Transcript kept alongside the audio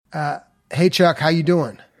Hey Chuck, how you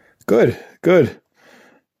doing? Good.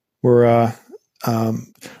 We're a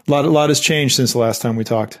lot has changed since the last time we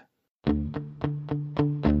talked. 1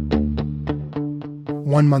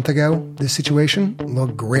 month ago, this situation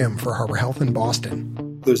looked grim for Harbor Health in Boston.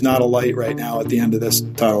 There's not a light right now at the end of this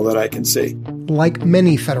tunnel that I can see. Like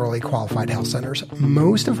many federally qualified health centers,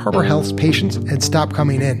 most of Harbor Health's patients had stopped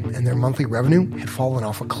coming in and their monthly revenue had fallen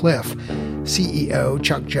off a cliff. CEO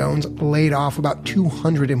Chuck Jones laid off about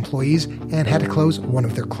 200 employees and had to close one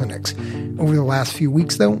of their clinics. Over the last few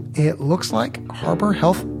weeks, though, it looks like Harbor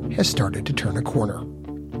Health has started to turn a corner.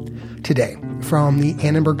 Today, from the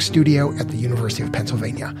Annenberg studio at the University of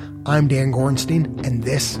Pennsylvania, I'm Dan Gorenstein, and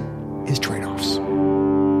this is Trade-Offs.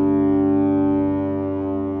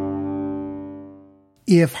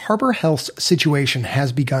 If Harbor Health's situation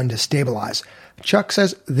has begun to stabilize, Chuck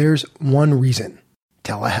says there's one reason: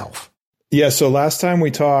 telehealth. Yeah, so last time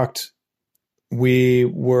we talked, we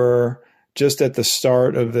were just at the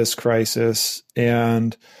start of this crisis,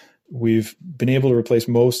 and we've been able to replace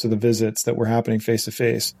most of the visits that were happening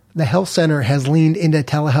face-to-face. The health center has leaned into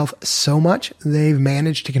telehealth so much, they've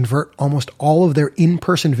managed to convert almost all of their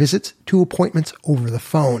in-person visits to appointments over the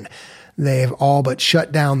phone. They've all but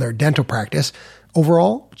shut down their dental practice.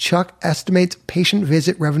 Overall, Chuck estimates patient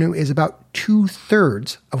visit revenue is about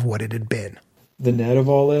 2/3 of what it had been. The net of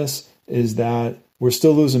all this is that we're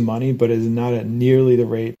still losing money, but it is not at nearly the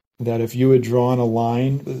rate that if you had drawn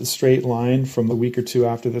a straight line from the week or two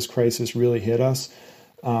after this crisis really hit us,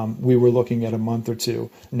 we were looking at a month or two.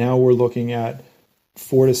 Now we're looking at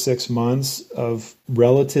 4 to 6 months of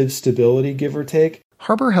relative stability, give or take.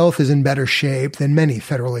 Harbor Health is in better shape than many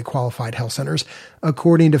federally qualified health centers.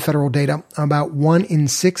 According to federal data, about 1 in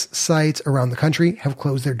 6 sites around the country have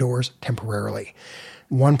closed their doors temporarily.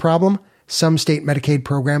 One problem: some state Medicaid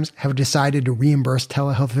programs have decided to reimburse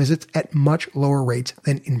telehealth visits at much lower rates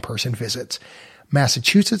than in-person visits.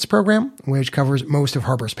 Massachusetts' program, which covers most of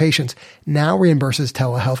Harbor's patients, now reimburses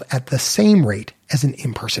telehealth at the same rate as an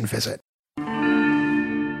in-person visit.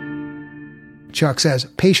 Chuck says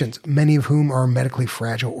patients, many of whom are medically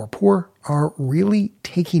fragile or poor, are really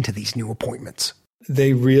taking to these new appointments.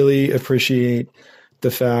 They really appreciate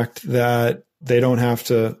the fact that they don't have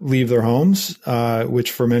to leave their homes,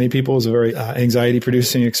 which for many people is a very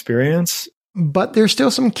anxiety-producing experience. But there's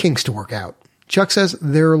still some kinks to work out. Chuck says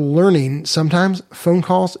they're learning sometimes phone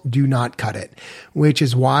calls do not cut it, which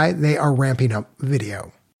is why they are ramping up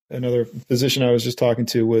video. Another physician I was just talking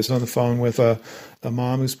to was on the phone with a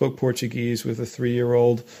mom who spoke Portuguese with a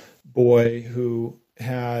 3-year-old boy who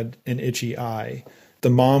had an itchy eye. The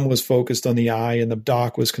mom was focused on the eye and the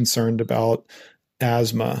doc was concerned about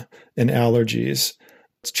asthma and allergies.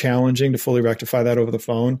 It's challenging to fully rectify that over the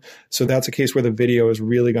phone. So that's a case where the video is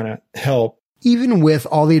really going to help. Even with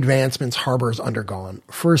all the advancements Harbor's undergone,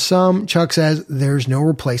 for some, Chuck says there's no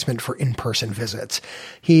replacement for in-person visits.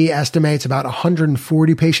 He estimates about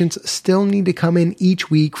 140 patients still need to come in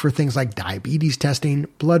each week for things like diabetes testing,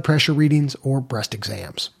 blood pressure readings, or breast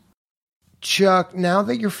exams. Chuck, now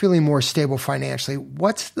that you're feeling more stable financially,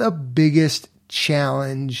 what's the biggest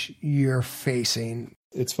challenge you're facing?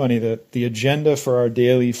 It's funny that the agenda for our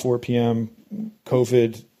daily 4 p.m.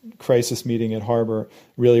 COVID crisis meeting at Harbor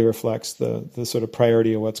really reflects the sort of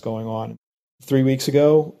priority of what's going on. 3 weeks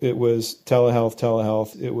ago, it was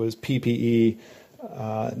telehealth. It was PPE.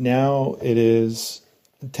 Now it is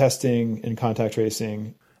testing and contact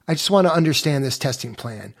tracing. I just want to understand this testing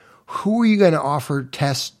plan. Who are you going to offer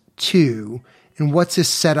tests to, and what's this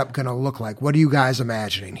setup going to look like? What are you guys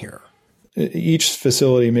imagining here? Each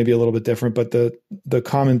facility may be a little bit different, but the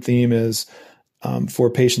common theme is for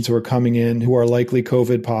patients who are coming in who are likely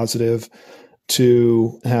COVID positive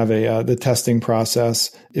to have the testing process.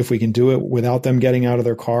 If we can do it without them getting out of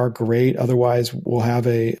their car, great. Otherwise, we'll have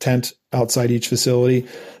a tent outside each facility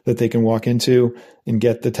that they can walk into and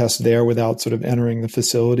get the test there without sort of entering the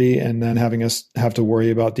facility and then having us have to worry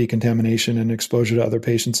about decontamination and exposure to other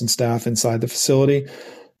patients and staff inside the facility.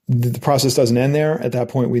 The process doesn't end there. At that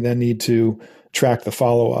point, we then need to track the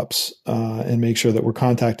follow-ups and make sure that we're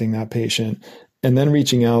contacting that patient and then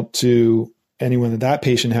reaching out to anyone that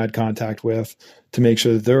patient had contact with to make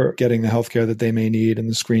sure that they're getting the healthcare that they may need and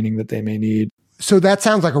the screening that they may need. So that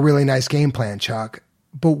sounds like a really nice game plan, Chuck.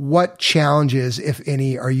 But what challenges, if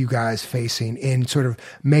any, are you guys facing in sort of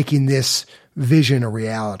making this vision a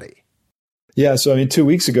reality? Yeah, so 2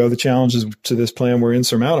 weeks ago, the challenges to this plan were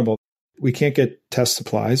insurmountable. We can't get test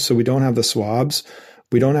supplies, so we don't have the swabs.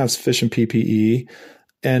 We don't have sufficient PPE.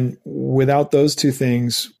 And without those two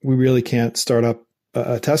things, we really can't start up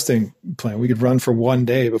a testing plan. We could run for 1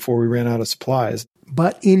 day before we ran out of supplies.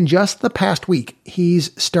 But in just the past week,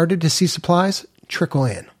 he's started to see supplies trickle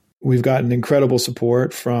in. We've gotten incredible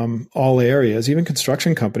support from all areas, even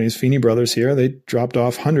construction companies. Feeney Brothers here, they dropped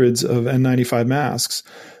off hundreds of N95 masks.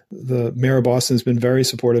 The mayor of Boston has been very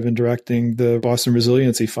supportive in directing the Boston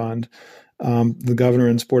Resiliency Fund, the governor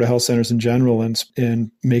and Board of Health Centers in general,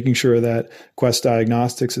 in making sure that Quest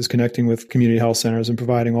Diagnostics is connecting with community health centers and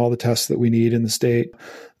providing all the tests that we need in the state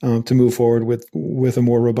to move forward with a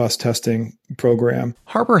more robust testing program.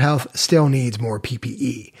 Harbor Health still needs more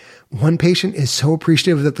PPE. One patient is so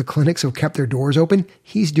appreciative that the clinics have kept their doors open,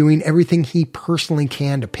 he's doing everything he personally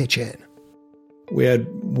can to pitch in. We had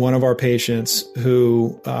one of our patients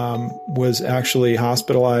who was actually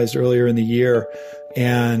hospitalized earlier in the year,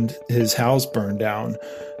 and his house burned down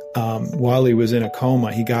while he was in a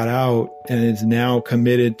coma. He got out and is now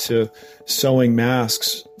committed to sewing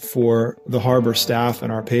masks for the Harbor staff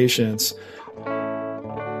and our patients.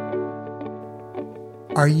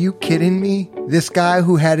 Are you kidding me? This guy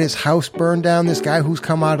who had his house burned down, this guy who's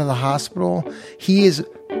come out of the hospital, he is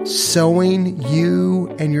sewing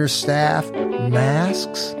you and your staff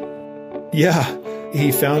masks? Yeah,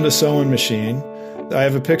 he found a sewing machine. I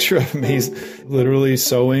have a picture of him. He's literally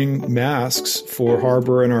sewing masks for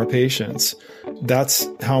Harbor and our patients. That's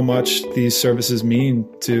how much these services mean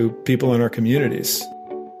to people in our communities.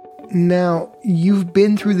 Now, you've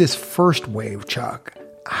been through this first wave, Chuck.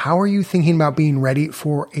 How are you thinking about being ready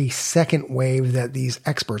for a second wave that these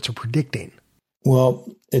experts are predicting? Well,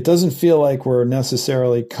 it doesn't feel like we're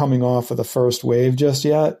necessarily coming off of the first wave just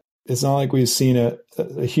yet. It's not like we've seen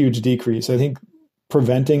a huge decrease. I think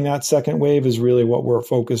preventing that second wave is really what we're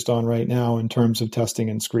focused on right now in terms of testing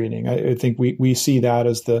and screening. I think we see that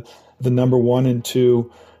as the number 1 and 2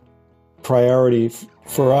 priority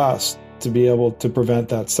for us to be able to prevent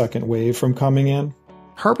that second wave from coming in.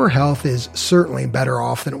 Harbor Health is certainly better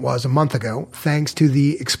off than it was a month ago, thanks to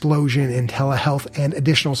the explosion in telehealth and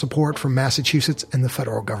additional support from Massachusetts and the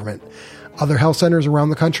federal government. Other health centers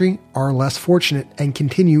around the country are less fortunate and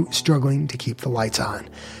continue struggling to keep the lights on.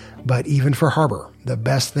 But even for Harbor, the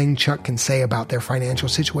best thing Chuck can say about their financial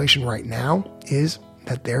situation right now is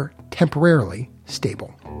that they're temporarily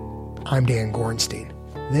stable. I'm Dan Gorenstein.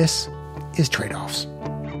 This is Trade-Offs.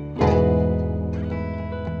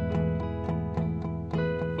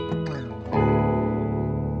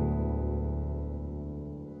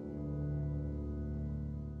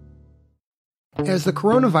 As the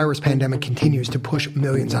coronavirus pandemic continues to push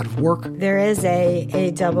millions out of work, there is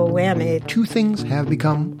a double whammy. 2 things have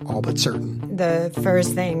become all but certain. The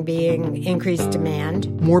first thing being increased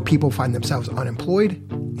demand. More people find themselves unemployed,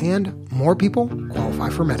 and more people qualify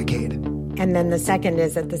for Medicaid. And then the second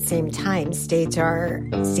is, at the same time, states are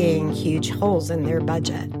seeing huge holes in their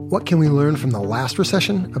budget. What can we learn from the last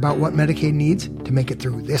recession about what Medicaid needs to make it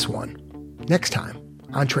through this one? Next time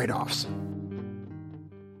on Trade-Offs.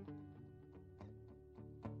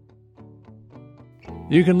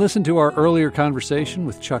 You can listen to our earlier conversation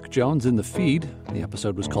with Chuck Jones in the feed. The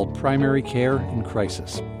episode was called Primary Care in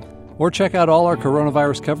Crisis. Or check out all our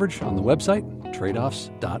coronavirus coverage on the website,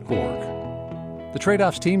 tradeoffs.org. The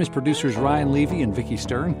Trade-Offs team is producers Ryan Levy and Vicky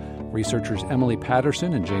Stern, researchers Emily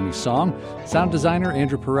Patterson and Jamie Song, sound designer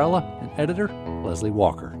Andrew Perella, and editor Leslie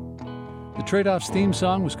Walker. The Trade-Offs theme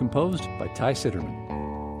song was composed by Ty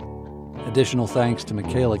Sitterman. Additional thanks to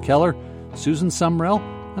Michaela Keller, Susan Sumrell,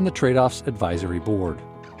 and the Trade-Offs Advisory Board.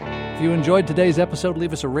 If you enjoyed today's episode,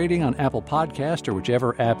 leave us a rating on Apple Podcast or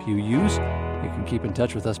whichever app you use. You can keep in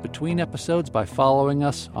touch with us between episodes by following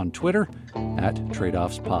us on Twitter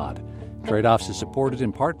 @TradeOffsPod. Trade-Offs is supported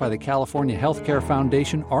in part by the California Healthcare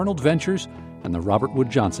Foundation, Arnold Ventures, and the Robert Wood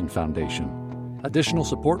Johnson Foundation. Additional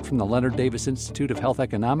support from the Leonard Davis Institute of Health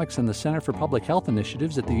Economics and the Center for Public Health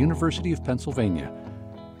Initiatives at the University of Pennsylvania.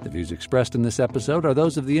 The views expressed in this episode are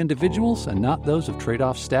those of the individuals and not those of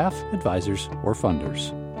Trade-Off staff, advisors, or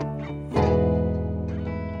funders.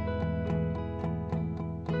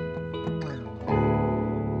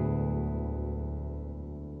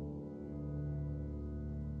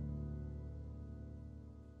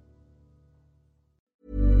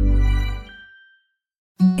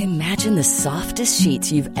 Imagine the softest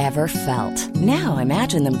sheets you've ever felt. Now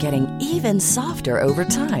imagine them getting even softer over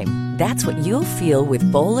time. That's what you'll feel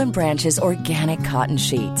with Boll & Branch's organic cotton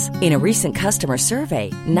sheets. In a recent customer survey,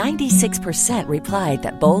 96% replied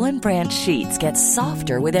that Boll & Branch sheets get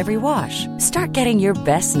softer with every wash. Start getting your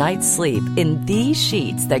best night's sleep in these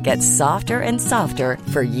sheets that get softer and softer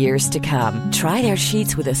for years to come. Try their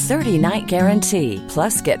sheets with a 30-night guarantee.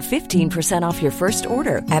 Plus, get 15% off your first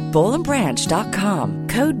order at bollandbranch.com.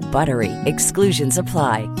 Code BUTTERY. Exclusions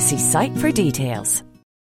apply. See site for details.